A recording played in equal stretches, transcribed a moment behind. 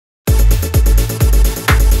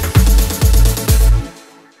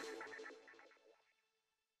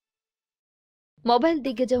Mobile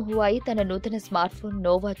దిగ్గజం Huawei తన నూతన స్మార్ట్ ఫోన్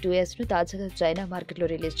నోవా 2S ను తాజాగా చైనా మార్కెట్లో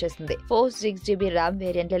రిలీజ్ చేసింది. 6GB ర్యామ్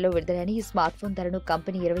వేరియంట్లలో విడుదలైన ఈ స్మార్ట్ ఫోన్ ధరను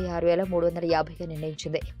కంపెనీ 26,350గా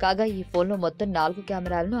నిర్ణయించింది. కాగా ఈ ఫోన్ లో మొత్తం 4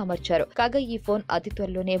 కెమెరాలను అమర్చారు. కాగా ఈ ఫోన్ అతి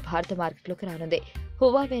త్వరలోనే భారత మార్కెట్లోకి రానుంది.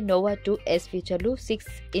 Huawei Nova 2S ఫీచర్లు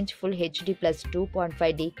 6-inch Full HD plus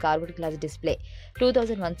 2.5D carbon glass display,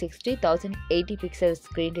 2160 1080 pixel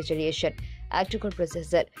screen resolution, octa-core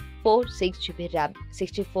processor, 6GB RAM,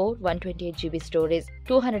 64 128GB storage,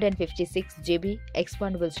 256GB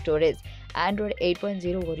expandable storage, Android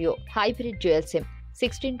 8.0 Oreo, hybrid dual SIM,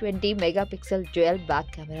 1620 megapixel dual back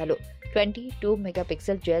కెమెరాలు, 22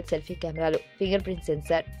 megapixel dual selfie కెమెరాలు, fingerprint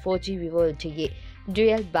sensor, 4G Vivo LTE,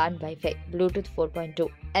 dual band wifi, Bluetooth 4.2,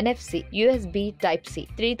 NFC, USB Type-C,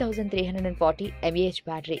 3340 mAh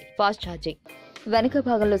battery, fast charging. వెనుక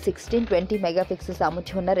భాగంలో 16-20 megapixel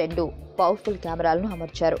సామర్థ్యం ఉన్న 2 powerful కెమెరాలను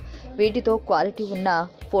అమర్చారు. వీటితో quality ఉన్న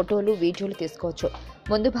ఫోటోలు, వీడియోలు తీసుకోవచ్చు.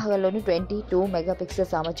 ముందు భాగంలోని 22 మెగాపిక్సెల్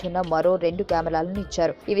సామర్థ్యం ఉన్న మరో 2 కెమెరాలను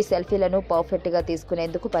ఇచ్చారు. ఇవి సెల్ఫీలను పర్ఫెక్ట్ గా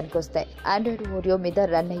తీసుకునేందుకు పనికొస్తాయి. ఆండ్రాయిడ్ ఓరియో మీద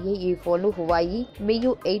రన్ అయ్యే ఈ ఫోన్ లో Huawei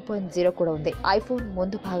MIUI 8.0 కూడా ఉంది. ఐఫోన్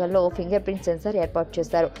ముందు భాగంలో ఫింగర్ ప్రింట్ సెన్సార్ ఏర్పాటు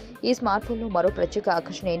చేశారు. ఈ స్మార్ట్ ఫోన్ లో మరో ప్రత్యేక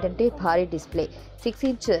ఆకర్షణ ఏంటంటే భారీ డిస్ప్లే.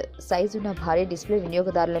 6-inch సైజు ఉన్న భారీ డిస్ప్లే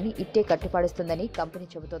వినియోగదారులను ఇట్టే కట్టిపడేస్తుందని కంపెనీ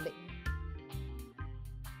చెబుతోంది.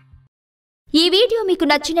 ఈ వీడియో మీకు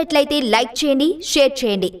నచ్చినట్లయితే లైక్ చేయండి, షేర్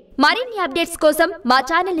చేయండి. మరిన్ని అప్డేట్స్ కోసం మా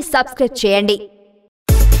ఛానల్ ని సబ్స్క్రైబ్ చేయండి.